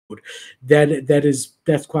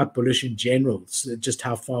that's quite bullish in general. It's just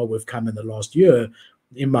how far we've come in the last year,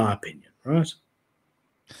 in my opinion, right?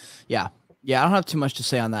 Yeah. Yeah, I don't have too much to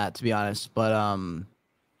say on that, to be honest. But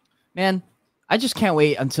man, I just can't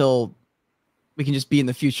wait until we can just be in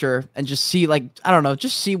the future and just see, like, I don't know,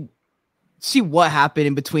 just see what happened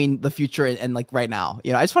in between the future and like right now.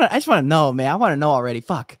 You know, I just want to know, man. I want to know already.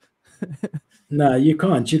 Fuck. No, you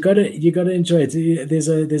can't. You gotta enjoy it.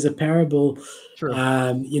 There's a parable. True.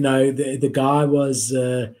 The guy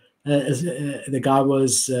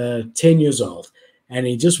was 10 years old, and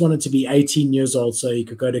he just wanted to be 18 years old so he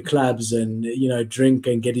could go to clubs and drink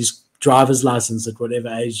and get his driver's license at whatever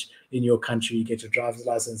age in your country you get your driver's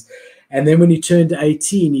license. And then when he turned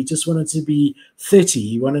 18, he just wanted to be 30.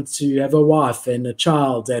 He wanted to have a wife and a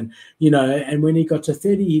child, and when he got to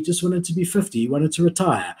 30, he just wanted to be 50. He wanted to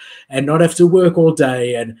retire and not have to work all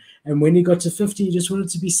day. And when he got to 50, he just wanted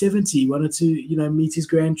to be 70. He wanted to, meet his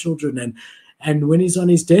grandchildren. And when he's on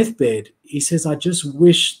his deathbed, he says, I just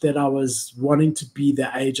wish that I was wanting to be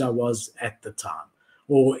the age I was at the time,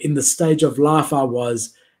 or in the stage of life I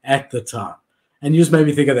was at the time. And you just made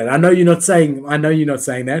me think of that. I know you're not saying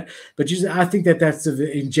that, but I think that's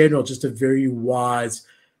in general just a very wise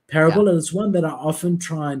parable, and it's one that I often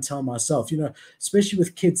try and tell myself. Especially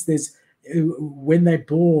with kids, when they're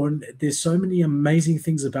born, there's so many amazing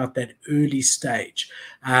things about that early stage.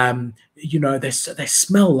 They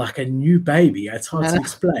smell like a new baby. It's hard to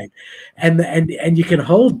explain, and you can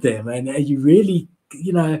hold them, and you really,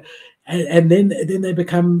 and then they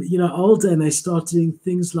become older, and they start doing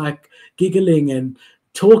things like giggling and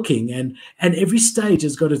talking, and every stage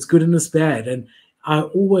has got its good and its bad. And I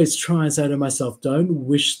always try and say to myself, don't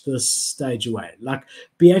wish this stage away. Like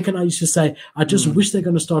Bianca and I used to say, I just wish they're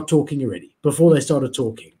going to start talking already before they started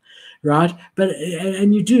talking, right?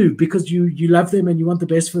 And you do, because you love them and you want the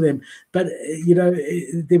best for them. But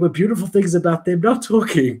there were beautiful things about them not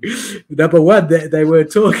talking. Number one, they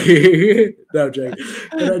weren't talking. No, I'm joking.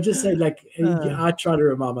 But I just say, like, I try to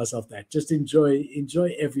remind myself that just enjoy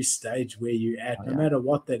every stage where you're at, no matter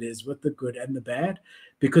what that is, with the good and the bad.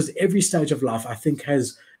 Because every stage of life, I think,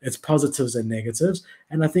 has its positives and negatives.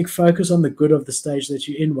 And I think focus on the good of the stage that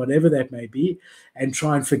you're in, whatever that may be, and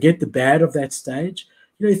try and forget the bad of that stage.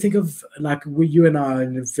 You think of, like, you and I are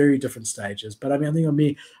in very different stages. But I mean, I think on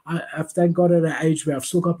me, I've thank God at an age where I've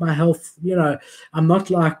still got my health. I'm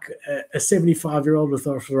not like a 75-year-old with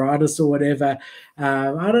arthritis or whatever.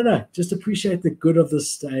 I don't know. Just appreciate the good of the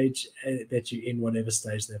stage that you're in, whatever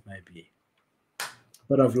stage that may be.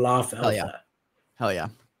 But of life alpha. Hell yeah.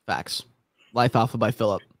 Facts. Life Alpha by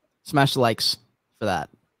Philip. Smash the likes for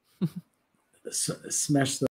that. Smash the